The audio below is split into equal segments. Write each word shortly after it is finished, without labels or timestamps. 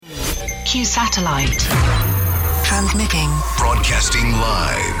HQ satellite. Transmitting. Broadcasting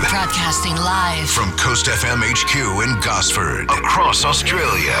live. From Coast FM HQ in Gosford. Across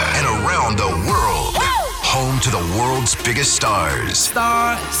Australia and around the world. Home to the world's biggest stars.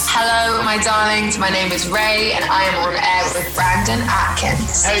 Hello, my darlings. My name is Ray, and I am on air with Brandon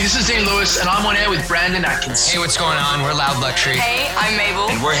Atkins. Hey, this is Dean Lewis, and I'm on air with Brandon Atkins. Hey, what's going on? We're Loud Luxury. Hey, I'm Mabel.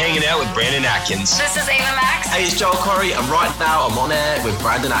 And we're hanging out with Brandon Atkins. This is Ava Max. Hey, it's Joel Corey, and right now I'm on air with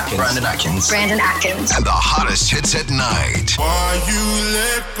Brandon Atkins. Brandon Atkins. Brandon Atkins. And the hottest hits at night. Why you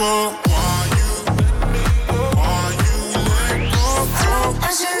let go?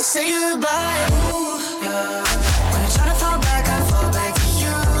 I should say goodbye. When I'm trying to fall back, I fall back to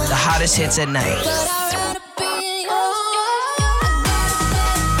you. The hottest hits at night.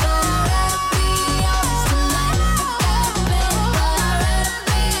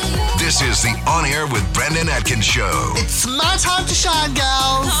 This is the On Air with Brandon Atkins show. It's my time to shine,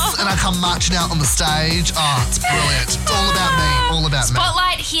 girls. And I come marching out on the stage. Oh, it's brilliant. It's all about me. All about me.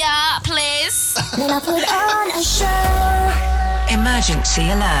 Spotlight here, please. Then I put on a show. Emergency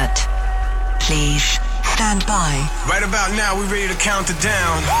alert. Please stand by. Right about now, we're ready to count it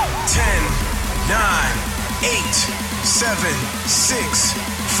down. 10, 9, 8, 7, 6,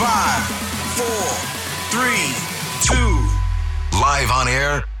 5, 4, 3, 2. Live on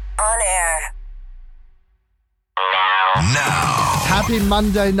air. On air. Now. Happy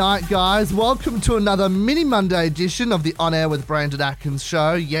Monday night, guys. Welcome to another mini Monday edition of the On Air with Brandon Atkins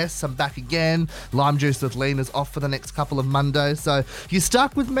show. Yes, I'm back again. Lime Juice with Lean is off for the next couple of Mondays, so you're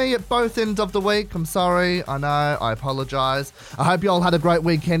stuck with me at both ends of the week. I'm sorry. I know. I apologise. I hope you all had a great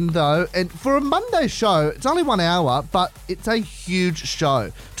weekend, though. And for a Monday show, it's only 1 hour, but it's a huge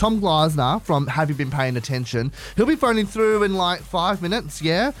show. Tom Gleisner from Have You Been Paying Attention? He'll be phoning through in like 5 minutes,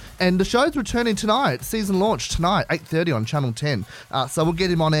 yeah? And the show's returning tonight. Season launch tonight, 8:30 on Channel 10. So we'll get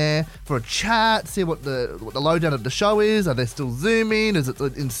him on air for a chat, see what the lowdown of the show is. Are they still Zooming? Is it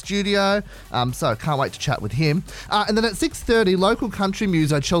in studio? So can't wait to chat with him. And then at 6:30, local country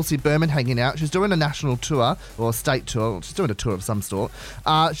muso Chelsea Berman hanging out. She's doing a national tour, or a state tour. She's doing a tour of some sort.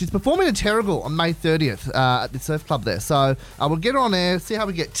 She's performing in Terrigal on May 30th at the surf club there. So we'll get her on air, see how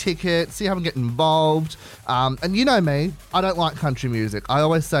we get tickets, see how we get involved. And you know me, I don't like country music. I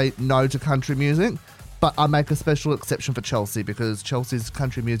always say no to country music. But I make a special exception for Chelsea because Chelsea's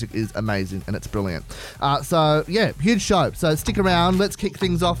country music is amazing and it's brilliant. So, yeah, huge show. So stick around. Let's kick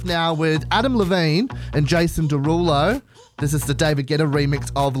things off now with Adam Levine and Jason Derulo. This is the David Guetta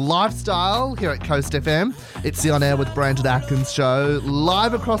remix of Lifestyle here at Coast FM. It's the On Air with Brandon Atkins show,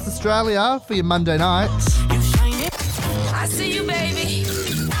 live across Australia for your Monday night. I see you, baby.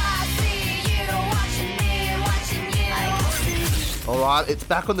 All right, it's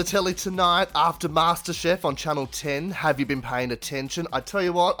back on the telly tonight after MasterChef on Channel 10. Have you been paying attention? I tell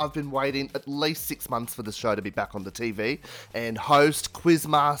you what, I've been waiting at least 6 months for the show to be back on the TV. And host,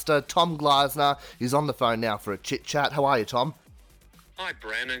 quizmaster, Tom Gleisner is on the phone now for a chit-chat. How are you, Tom? Hi,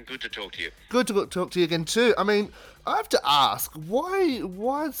 Brandon. Good to talk to you. Good to talk to you again, too. I mean, I have to ask, why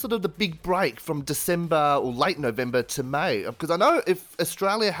sort of the big break from December or late November to May? Because I know if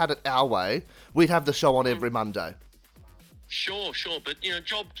Australia had it our way, we'd have the show on every Monday. Sure. But,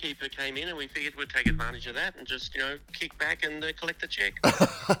 JobKeeper came in and we figured we'd take advantage of that and just, kick back and collect the check.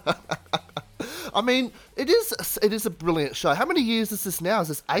 I mean, it is a brilliant show. How many years is this now? Is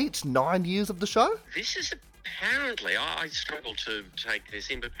this 8, 9 years of the show? This is apparently, I struggle to take this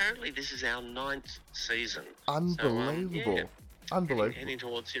in, but apparently this is our 9th season. Unbelievable. So, Unbelievable. Heading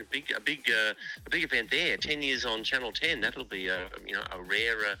towards a big event there. 10 years on Channel 10. That'll be a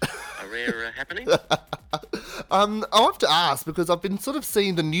rare happening. I'll have to ask because I've been sort of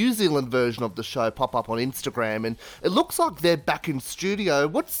seeing the New Zealand version of the show pop up on Instagram, and it looks like they're back in studio.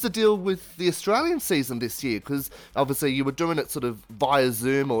 What's the deal with the Australian season this year? Because obviously you were doing it sort of via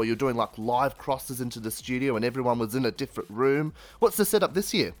Zoom, or you're doing like live crosses into the studio, and everyone was in a different room. What's the setup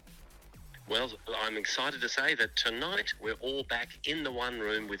this year? Well, I'm excited to say that tonight we're all back in the one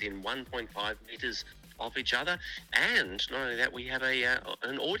room within 1.5 metres of each other, and not only that, we have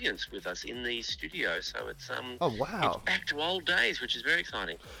an audience with us in the studio. So it's oh wow, it's back to old days, which is very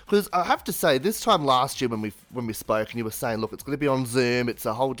exciting. Because I have to say, this time last year when we spoke, and you were saying, look, it's going to be on Zoom, it's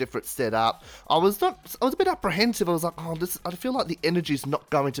a whole different setup. I was a bit apprehensive. I was like, I feel like the energy's not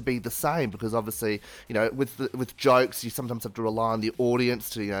going to be the same because obviously, with jokes, you sometimes have to rely on the audience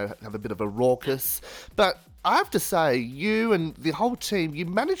to have a bit of a raucous, but I have to say, you and the whole team, you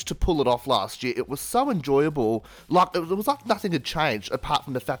managed to pull it off last year. It was so enjoyable. Like, it was like nothing had changed apart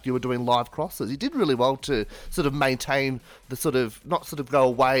from the fact you were doing live crosses. You did really well to sort of maintain the sort of, not sort of go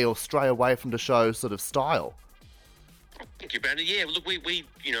away or stray away from the show sort of style. Thank you, Brandon. Yeah, look,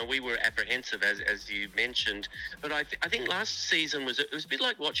 we were apprehensive as you mentioned, but I think last season was a bit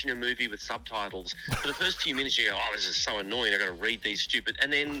like watching a movie with subtitles. For the first few minutes, you go, "Oh, this is so annoying. I got to read these stupid."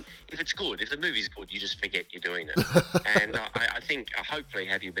 And then if it's good, if the movie's good, you just forget you're doing it. And I think hopefully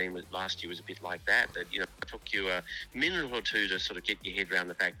Have You Been with last year was a bit like that. That it took you a minute or two to sort of get your head around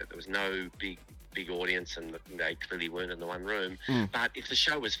the fact that there was no big audience and they clearly weren't in the one room. But if the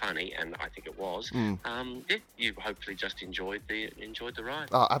show was funny, and I think it was, you hopefully just enjoyed the ride.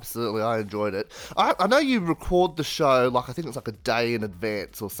 Oh, absolutely, I enjoyed it. I know you record the show I think it's like a day in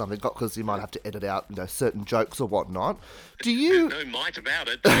advance or something, because you might have to edit out certain jokes or whatnot. Do you? There's no might about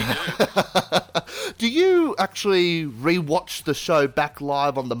it. But we do. Do you actually rewatch the show back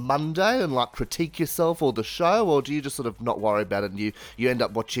live on the Monday and critique yourself or the show, or do you just sort of not worry about it and you end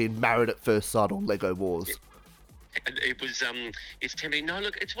up watching Married at First Sight or Lego Wars? Yeah. It was, it's tempting. No,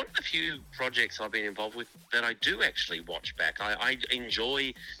 look, it's one of the few projects I've been involved with that I do actually watch back. I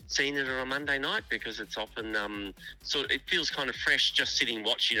enjoy seeing it on a Monday night because it's often, it feels kind of fresh just sitting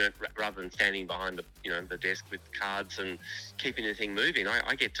watching it rather than standing behind the desk with cards and keeping the thing moving.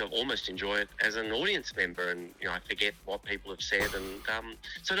 I get to almost enjoy it as an audience member, and, I forget what people have said. And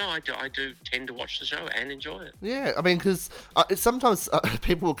so, no, I do tend to watch the show and enjoy it. Yeah, I mean, because sometimes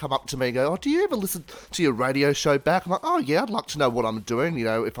people will come up to me and go, "Oh, do you ever listen to your radio show back?" I'm like, "Oh yeah, I'd like to know what I'm doing,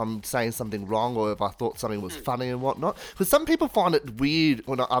 if I'm saying something wrong or if I thought something was funny and whatnot." Because some people find it weird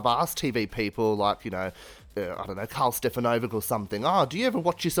when I've asked TV people, I don't know, Carl Stefanovic or something, "Oh, do you ever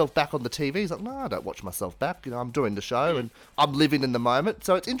watch yourself back on the TV?" He's like, "No, I don't watch myself back. I'm doing the show and I'm living in the moment."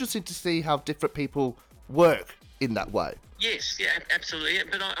 So it's interesting to see how different people work in that way. Yes, yeah, absolutely.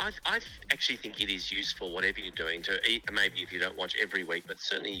 But I actually think it is useful, whatever you're doing, to eat, maybe if you don't watch every week, but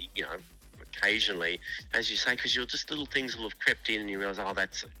certainly, occasionally, as you say, because little things will have crept in and you realise, oh,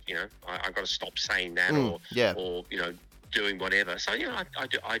 that's, I've got to stop saying that or doing whatever. So,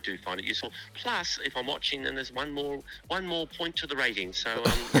 I do find it useful. Plus, if I'm watching, then there's one more point to the rating. So,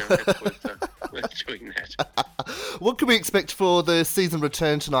 that's worth doing that. What can we expect for the season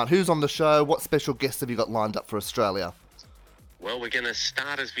return tonight? Who's on the show? What special guests have you got lined up for Australia? Well, we're going to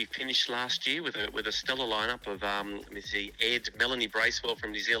start as we finished last year with a stellar lineup of Ed, Melanie Bracewell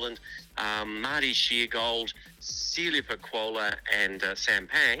from New Zealand, Marty Sheargold, Celia Pacquola and Sam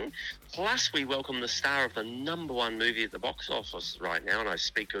Pang. Plus, we welcome the star of the #1 movie at the box office right now, and I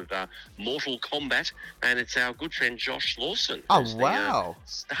speak of Mortal Kombat, and it's our good friend Josh Lawson. Oh, wow.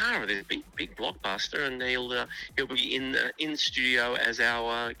 The star of this big blockbuster, and he'll be in studio as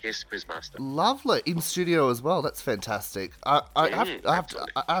our guest quizmaster. Lovely. In studio as well. That's fantastic. I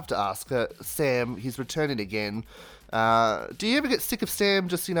have to ask, Sam, he's returning again. Do you ever get sick of Sam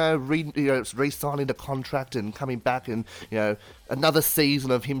just, re-signing the contract and coming back and, another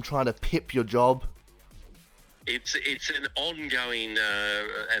season of him trying to pip your job? It's an ongoing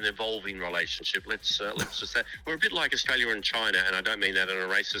and evolving relationship. Let's just say we're a bit like Australia and China, and I don't mean that in a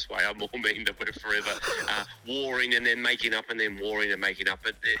racist way. I more mean that we're forever warring and then making up and then warring and making up.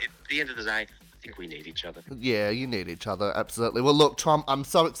 But at the end of the day, I think we need each other. Yeah, you need each other, absolutely. Well, look, Tom, I'm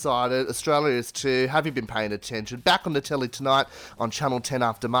so excited. Australia is too. Have you been paying attention? Back on the telly tonight on Channel 10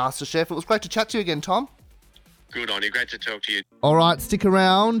 after MasterChef. It was great to chat to you again, Tom. Good on you. Great to talk to you. All right, stick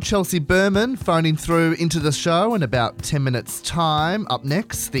around. Chelsea Berman phoning through into the show in about 10 minutes' time. Up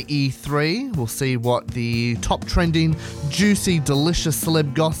next, the E3. We'll see what the top trending, juicy, delicious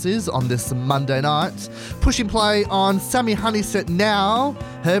celeb goss is on this Monday night. Pushing play on Sammy Honeysett now.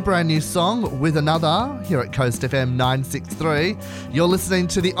 Her brand new song, With Another, here at Coast FM 963. You're listening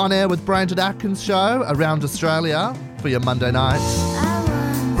to the On Air with Brandon Atkins show around Australia for your Monday night.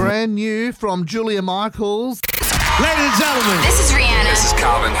 Brand new from Julia Michaels. Ladies and gentlemen, This is Rihanna. This is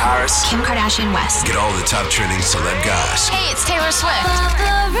Calvin Harris. Kim Kardashian West. Get all the top trending celeb guys Hey, it's Taylor Swift.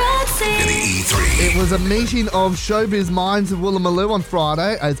 in the E3. It was a meeting of showbiz minds of Woolloomooloo on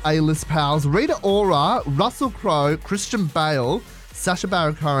Friday as A-list pals Rita Ora, Russell Crowe, Christian Bale, Sacha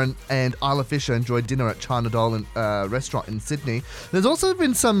Baron Cohen and Isla Fisher enjoyed dinner at China Doll restaurant in Sydney. There's also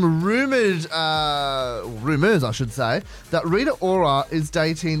been some rumours, I should say, that Rita Ora is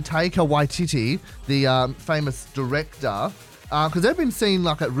dating Taika Waititi, the famous director, because they've been seen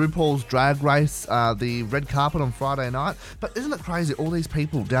at RuPaul's Drag Race, the red carpet on Friday night. But isn't it crazy? All these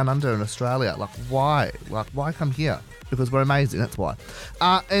people down under in Australia, why? Why come here? Because we're amazing, that's why.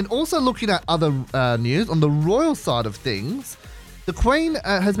 And also looking at other news, on the royal side of things, the Queen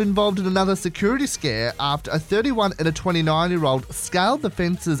has been involved in another security scare after a 31 and a 29-year-old scaled the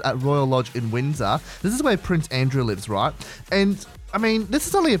fences at Royal Lodge in Windsor. This is where Prince Andrew lives, right? And, I mean, this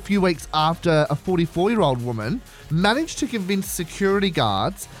is only a few weeks after a 44-year-old woman managed to convince security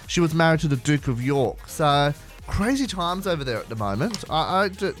guards she was married to the Duke of York. So, crazy times over there at the moment. I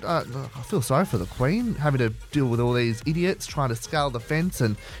feel sorry for the Queen, having to deal with all these idiots trying to scale the fence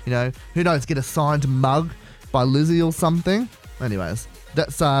and, who knows, get a signed mug by Lizzie or something. Anyways,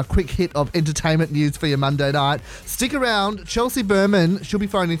 that's a quick hit of entertainment news for your Monday night. Stick around. Chelsea Berman, she'll be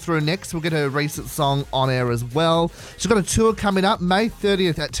phoning through next. We'll get her recent song on air as well. She's got a tour coming up May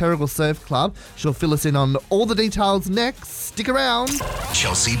 30th at Terrigal Surf Club. She'll fill us in on all the details next. Stick around.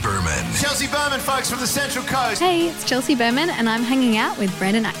 Chelsea Berman. Chelsea Berman, folks, from the Central Coast. Hey, it's Chelsea Berman, and I'm hanging out with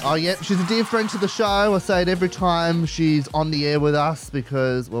Brandon Atkins. Oh, yeah, she's a dear friend to the show. I say it every time she's on the air with us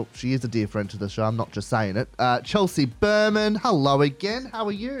because, well, she is a dear friend to the show. I'm not just saying it. Chelsea Berman, hello again. How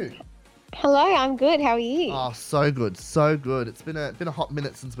are you? Hello, I'm good. How are you? Oh, so good, so good. It's been a hot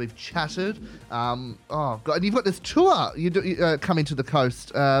minute since we've chatted. Oh God, and you've got this tour coming to the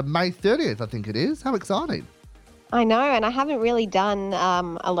coast May 30th, I think it is. How exciting! I know, and I haven't really done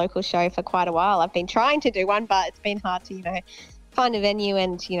a local show for quite a while. I've been trying to do one, but it's been hard to find a venue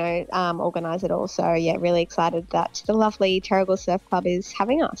and organise it all. So yeah, really excited that the lovely Terrigal Surf Club is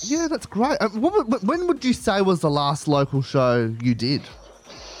having us. Yeah, that's great. When would you say was the last local show you did?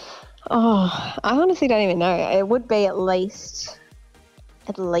 Oh, I honestly don't even know. It would be at least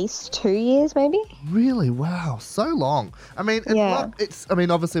 2 years, maybe. Really? Wow, so long. I mean,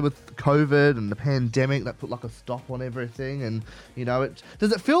 obviously with COVID and the pandemic, that put like a stop on everything. And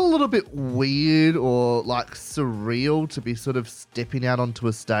does it feel a little bit weird or like surreal to be sort of stepping out onto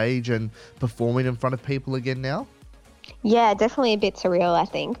a stage and performing in front of people again now? Yeah, definitely a bit surreal, I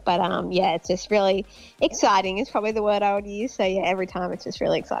think. But it's just really exciting is probably the word I would use. So yeah, every time it's just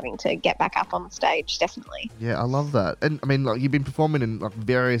really exciting to get back up on the stage, definitely. Yeah, I love that. And I mean, like you've been performing in like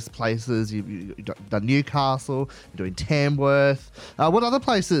various places. You've done Newcastle, you're doing Tamworth. What other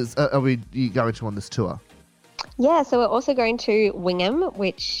places are you going to on this tour? Yeah, so we're also going to Wingham,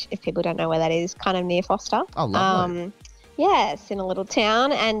 which, if people don't know where that is, kind of near Foster. Oh, lovely. Yeah, it's in a little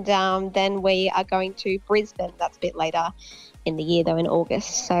town. And then we are going to Brisbane. That's a bit later in the year, though, in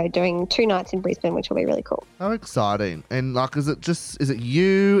August. So doing 2 nights in Brisbane, which will be really cool. How exciting. And like, is it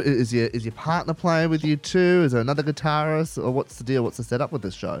you? Is your partner playing with you too? Is there another guitarist? Or what's the deal? What's the setup with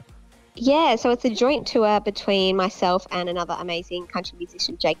this show? Yeah, so it's a joint tour between myself and another amazing country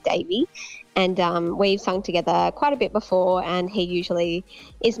musician, Jake Davey. And we've sung together quite a bit before, and he usually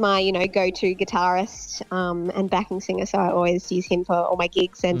is my, go-to guitarist and backing singer. So I always use him for all my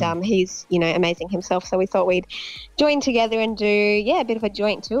gigs, and he's, amazing himself. So we thought we'd join together and do, a bit of a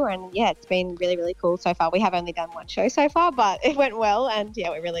joint tour. And yeah, it's been really, really cool so far. We have only done one show so far, but it went well, and yeah,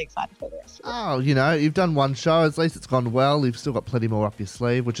 we're really excited for the rest of it. Oh, you've done one show. At least it's gone well. You've still got plenty more up your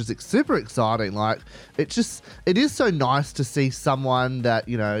sleeve, which is super exciting. Like, it is so nice to see someone that,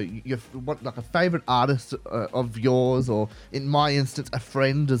 you're like a favourite artist of yours, or in my instance, a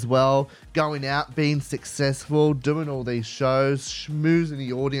friend as well, going out, being successful, doing all these shows, schmoozing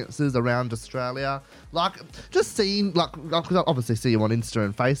the audiences around Australia. Like, just seeing, like, because I obviously see you on Insta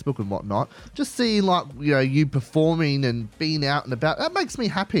and Facebook and whatnot, just seeing, like, you performing and being out and about, that makes me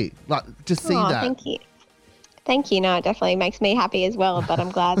happy. Like, to see that. Thank you. Thank you. No, it definitely makes me happy as well, but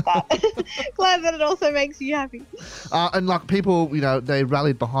I'm glad that it also makes you happy. And like people, they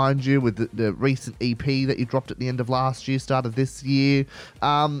rallied behind you with the recent EP that you dropped at the end of last year, start of this year.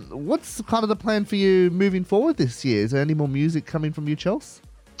 What's kind of the plan for you moving forward this year? Is there any more music coming from you, Chels?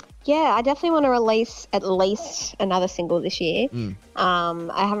 Yeah, I definitely want to release at least another single this year.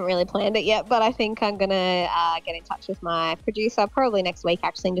 I haven't really planned it yet, but I think I'm going to get in touch with my producer probably next week,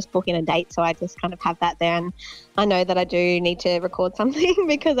 actually, and just book in a date so I just kind of have that there. And I know that I do need to record something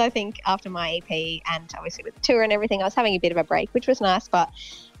because I think after my EP and obviously with the tour and everything, I was having a bit of a break, which was nice, but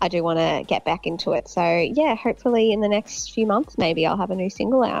I do want to get back into it. So, yeah, hopefully in the next few months, maybe I'll have a new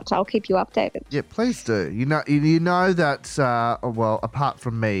single out. I'll keep you updated. Yeah, please do. You know that, apart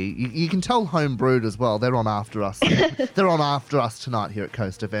from me, you can tell Homebrewed as well. They're on after us. They're on after us tonight here at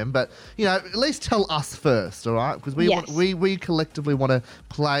Coast FM. But, at least tell us first, all right? Because we collectively want to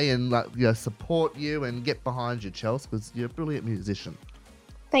play and support you and get behind you, Chelsea, because you're a brilliant musician.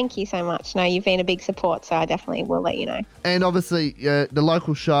 Thank you so much. No, you've been a big support, so I definitely will let you know. And obviously, the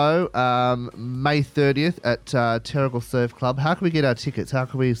local show, May 30th at Terrigal Surf Club. How can we get our tickets? How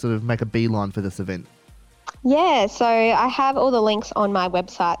can we sort of make a beeline for this event? Yeah, so I have all the links on my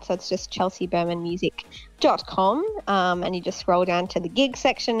website. So it's just chelseabermanmusic.com, and you just scroll down to the gig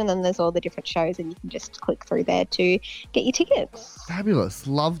section, and then there's all the different shows, and you can just click through there to get your tickets. Fabulous.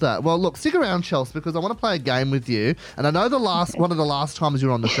 Love that. Well, look, stick around, Chelsea, because I want to play a game with you. And I know one of the last times you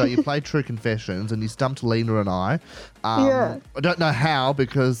were on the show, you played True Confessions, and you stumped Lena and I. I don't know how,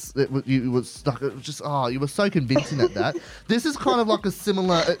 because you were stuck. It was just, you were so convincing at that. This is kind of like it's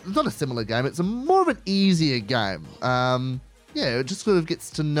not a similar game. It's more of an easier easier game. It just sort of gets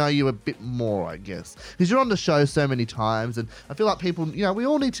to know you a bit more, I guess. Because you're on the show so many times, and I feel like people, we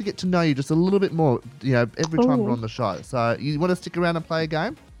all need to get to know you just a little bit more, every time we're on the show. So you want to stick around and play a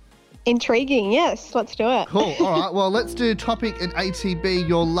game? Intriguing, yes. Let's do it. Cool. All right. Well, let's do Topic and ATB,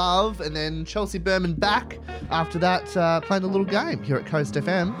 Your Love, and then Chelsea Berman back after that, playing a little game here at Coast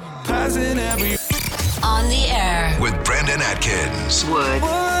FM. On the air with Brandon Atkins. Would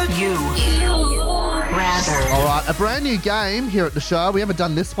you rather? All right, a brand new game here at the show. We haven't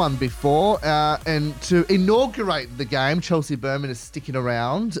done this one before. And to inaugurate the game, Chelsea Berman is sticking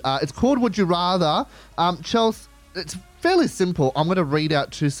around. It's called Would You Rather. Chelsea, it's fairly simple. I'm going to read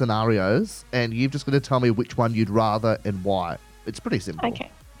out 2 scenarios, and you've just got to tell me which one you'd rather and why. It's pretty simple. Okay.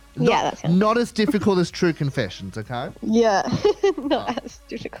 That sounds not as difficult as True Confessions, okay? Yeah, not as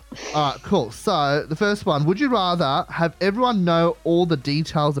difficult. All right, cool. So the first one, would you rather have everyone know all the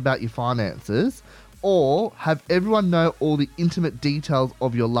details about your finances or have everyone know all the intimate details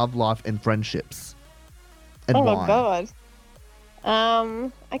of your love life and friendships? And oh, why? my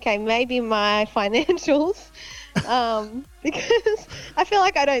God. Okay, maybe my financials. Because I feel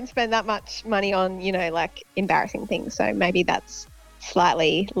like I don't spend that much money on, embarrassing things. So maybe that's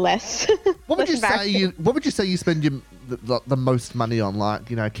slightly less. What would you say you spend the most money on? Like,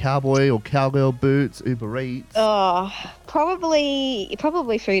 cowboy or cowgirl boots, Uber Eats? Oh, probably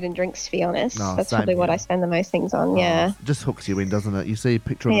food and drinks, to be honest. That's probably what I spend the most things on. Yeah. Just hooks you in, doesn't it? You see a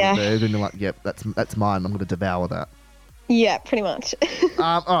picture of a bird and you're like, yep, that's mine. I'm going to devour that. Yeah, pretty much.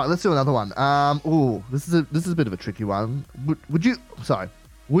 All right, let's do another one. This is a bit of a tricky one. Would you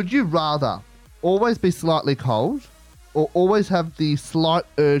rather always be slightly cold or always have the slight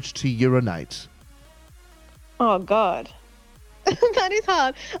urge to urinate? Oh, God. That is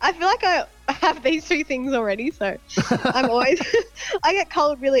hard. I feel like I have these 2 things already, so I'm always... I get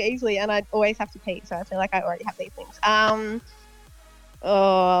cold really easily and I always have to pee, so I feel like I already have these things.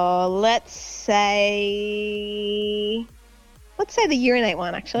 Let's say the urinate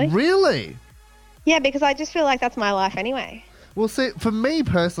one, actually. Really? Yeah, because I just feel like that's my life anyway. Well, see, for me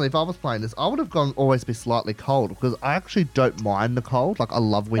personally, if I was playing this, I would have gone always be slightly cold because I actually don't mind the cold. Like, I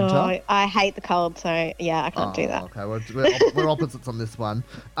love winter. Oh, I hate the cold, so yeah, I can't do that. Okay, we're opposites on this one.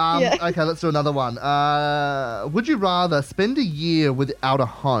 Okay, let's do another one. Would you rather spend a year without a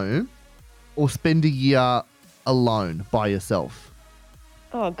home or spend a year alone by yourself?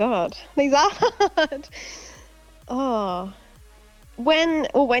 Oh, God. These are hard. Oh. When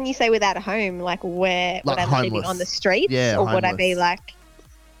you say without a home, like where would I be living on the streets? Yeah, or homeless. would I be like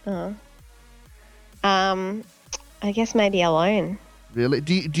I guess maybe alone. Really?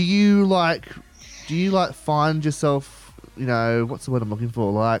 Do you find yourself, what's the word I'm looking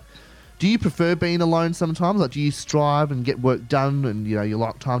for? Like, do you prefer being alone sometimes? Like, do you strive and get work done and you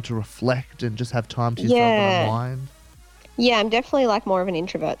like time to reflect and just have time to yourself and unwind? Yeah, I'm definitely like more of an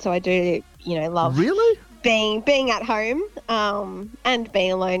introvert, so I do, love Really? being at home and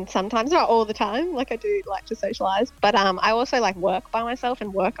being alone sometimes, not all the time. Like, I do like to socialise, but I also like work by myself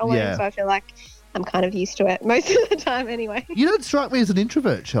and work alone, so I feel like I'm kind of used to it most of the time anyway. You don't strike me as an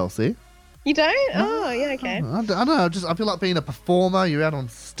introvert, Chelsea. You don't? Oh, yeah, okay. I don't know. I feel like being a performer. You're out on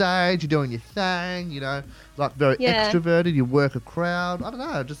stage. You're doing your thing. Like very extroverted. You work a crowd. I don't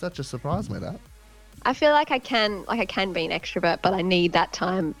know. That just surprised me. That. I feel like I can be an extrovert, but I need that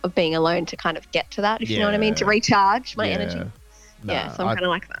time of being alone to kind of get to that, if you know what I mean, to recharge my energy. No, so I'm kind of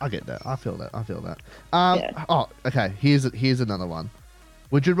like that. I get that. I feel that. Oh, okay. Here's another one.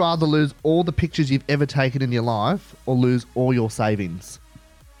 Would you rather lose all the pictures you've ever taken in your life or lose all your savings?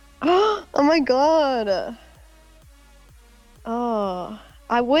 Oh my God. Oh,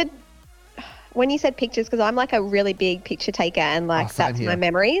 I would. When you said pictures, because I'm like a really big picture taker and that's my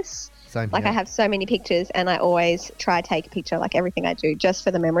memories. Same like here. I have so many pictures and I always try to take a picture, like everything I do, just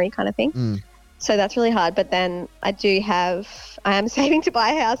for the memory kind of thing. So that's really hard. But then I am saving to buy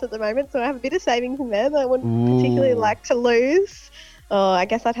a house at the moment, so I have a bit of savings in there that I wouldn't particularly like to lose. Oh, I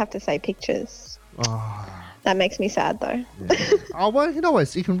guess I'd have to say pictures. That makes me sad though. Oh, well,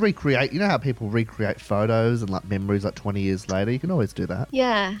 you can recreate. You know how people recreate photos and like memories like 20 years later? You can always do that.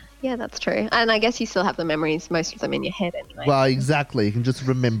 Yeah, that's true. And I guess you still have the memories, most of them in your head anyway. Well, exactly. You can just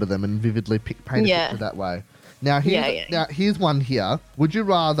remember them and vividly paint a picture that way. Now, here's one here. Would you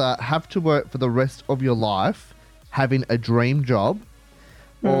rather have to work for the rest of your life having a dream job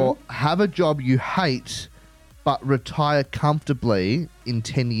or have a job you hate but retire comfortably in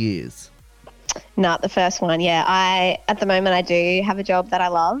 10 years? No, the first one, at the moment I do have a job that I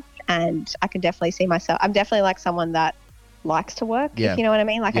love and I can definitely see myself. I'm definitely like someone that likes to work, if you know what I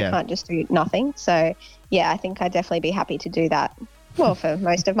mean. Like I can't just do nothing. So, I think I'd definitely be happy to do that. Well, for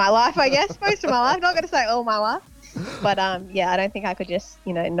most of my life, I guess. Most of my life. Not going to say all my life. But, yeah, I don't think I could just,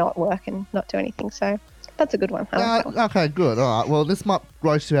 not work and not do anything. So that's a good one. I like that one. Okay, good. All right. Well, this might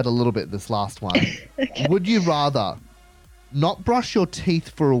gross you out a little bit, this last one. Okay. Would you rather not brush your teeth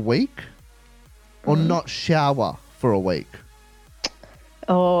for a week or not shower for a week?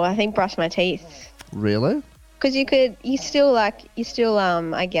 Oh, I think brush my teeth. Really? Because you're still,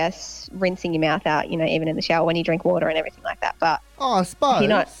 I guess, rinsing your mouth out, even in the shower when you drink water and everything like that. But I suppose.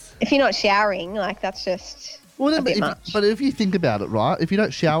 If you're not showering, that's just a bit much. But if you think about it, right, if you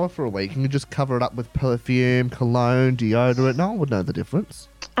don't shower for a week and you just cover it up with perfume, cologne, deodorant, no one would know the difference.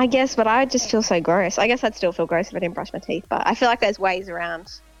 I guess, but I just feel so gross. I guess I'd still feel gross if I didn't brush my teeth. But I feel like there's ways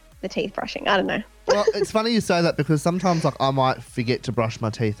around the teeth brushing. I don't know. Well, it's funny you say that because sometimes I might forget to brush my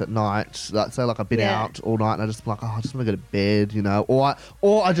teeth at night. Say I've been out all night and I just I just want to go to bed, or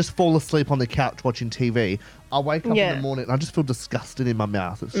I just fall asleep on the couch watching TV. I wake up in the morning and I just feel disgusted in my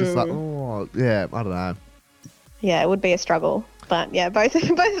mouth. It's just I don't know. Yeah, it would be a struggle. But yeah, both of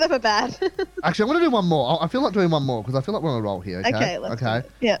them are bad. Actually, I'm going to do one more. I feel like doing one more because I feel like we're on a roll here. Okay, let's do it.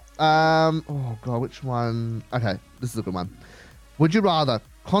 Yeah. Oh God, which one? Okay, this is a good one. Would you rather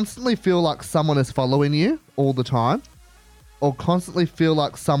constantly feel like someone is following you all the time or constantly feel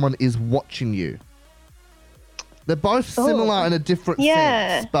like someone is watching you? They're both similar in a different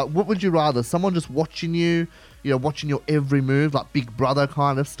sense, but what would you rather? Someone just watching you, watching your every move, like Big Brother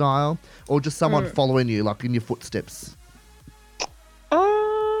kind of style, or just someone following you, like in your footsteps?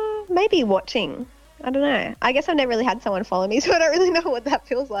 Maybe watching. I don't know. I guess I've never really had someone follow me, so I don't really know what that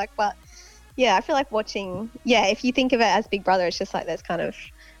feels like, but yeah, I feel like watching. Yeah, if you think of it as Big Brother, it's just like there's kind of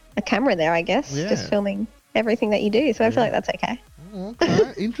a camera there, I guess, just filming everything that you do. So I feel like that's okay.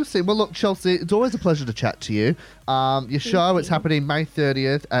 Okay, interesting. Well, look, Chelsea, it's always a pleasure to chat to you. Your show, it's happening May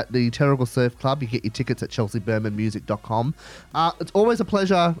 30th at the Terrigal Surf Club. You get your tickets at chelseabermanmusic.com. It's always a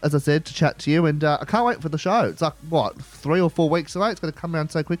pleasure, as I said, to chat to you, and I can't wait for the show. It's like, 3 or 4 weeks away? It's going to come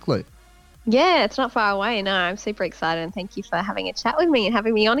around so quickly. Yeah, it's not far away. No, I'm super excited, and thank you for having a chat with me and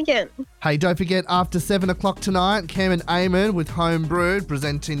having me on again. Hey, don't forget, after 7 o'clock tonight, Cam and Eamon with Homebrewed,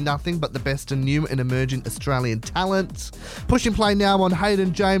 presenting nothing but the best and new and emerging Australian talent. Push and play now on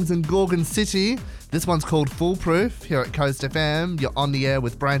Hayden James and Gorgon City. This one's called Foolproof here at Coast FM. You're on the air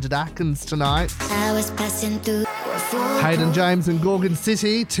with Brandon Atkins tonight. I was passing through. Hayden James and Gorgon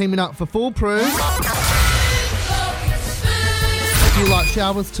City teaming up for Foolproof. Few light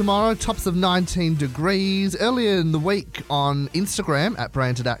showers tomorrow, tops of 19 degrees. Earlier in the week on Instagram at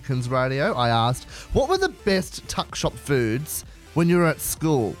Brandon Atkins Radio, I asked, what were the best tuck shop foods when you were at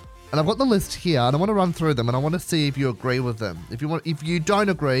school? And I've got the list here, and I want to run through them, and I want to see if you agree with them. If you don't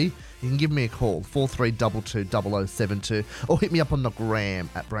agree, you can give me a call, 43220072, or hit me up on the gram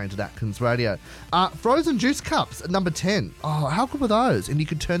at Brandon Atkins Radio. Frozen juice cups at number 10. Oh, how good were those? And you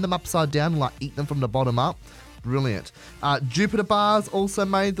could turn them upside down and eat them from the bottom up. Brilliant. Jupiter bars also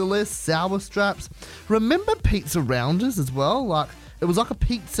made the list. Sour straps. Remember pizza rounders as well? It was like a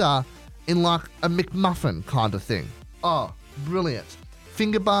pizza in a McMuffin kind of thing. Oh, brilliant.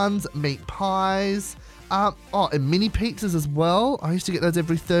 Finger buns, meat pies. And mini pizzas as well. I used to get those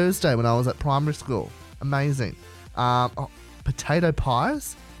every Thursday when I was at primary school. Amazing. Potato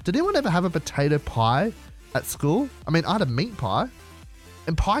pies. Did anyone ever have a potato pie at school? I mean, I had a meat pie.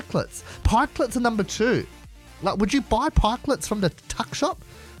 And pikelets. Pikelets are number 2. Would you buy pikelets from the tuck shop?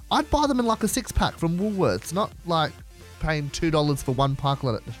 I'd buy them in a 6-pack from Woolworths, not paying $2 for one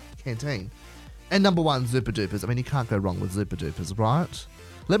pikelet at the canteen. And number 1, Zuper Dupers. I mean, you can't go wrong with Zuper Dupers, right?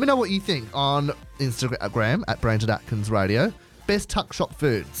 Let me know what you think on Instagram at Brandon Atkins Radio. Best tuck shop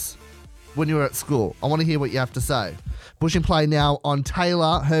foods when you were at school. I want to hear what you have to say. Push and play now on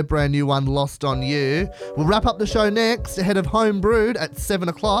Taylor, her brand new one, Lost on You. We'll wrap up the show next, ahead of Homebrewed at 7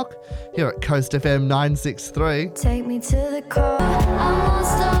 o'clock here at Coast FM 963. Take me to the car.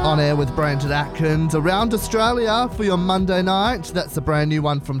 On air with Brandon Atkins around Australia for your Monday night. That's a brand new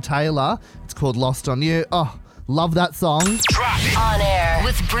one from Taylor. It's called Lost on You. Oh, love that song. On air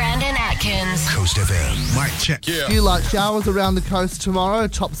with Brandon Atkins. Coast FM. Mic check. A few light showers around the coast tomorrow,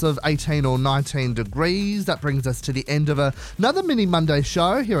 tops of 18 or 19 degrees. That brings us to the end of another mini Monday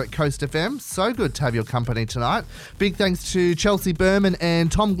show here at Coast FM. So good to have your company tonight. Big thanks to Chelsea Berman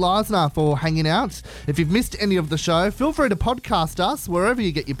and Tom Glasner for hanging out. If you've missed any of the show, feel free to podcast us wherever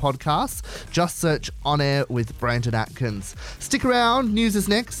you get your podcasts. Just search On Air with Brandon Atkins. Stick around, news is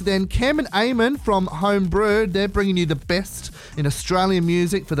next. Then Cam and Eamon from Homebrewed, they're bringing you the best in Australian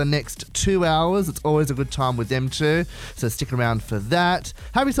music for the next 2 hours. It's always a good time with them too, so stick around for that.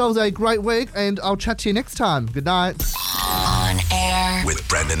 Have yourselves a great week, and I'll chat to you next time. Good night. On air with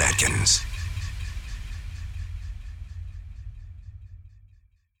Brandon Atkins.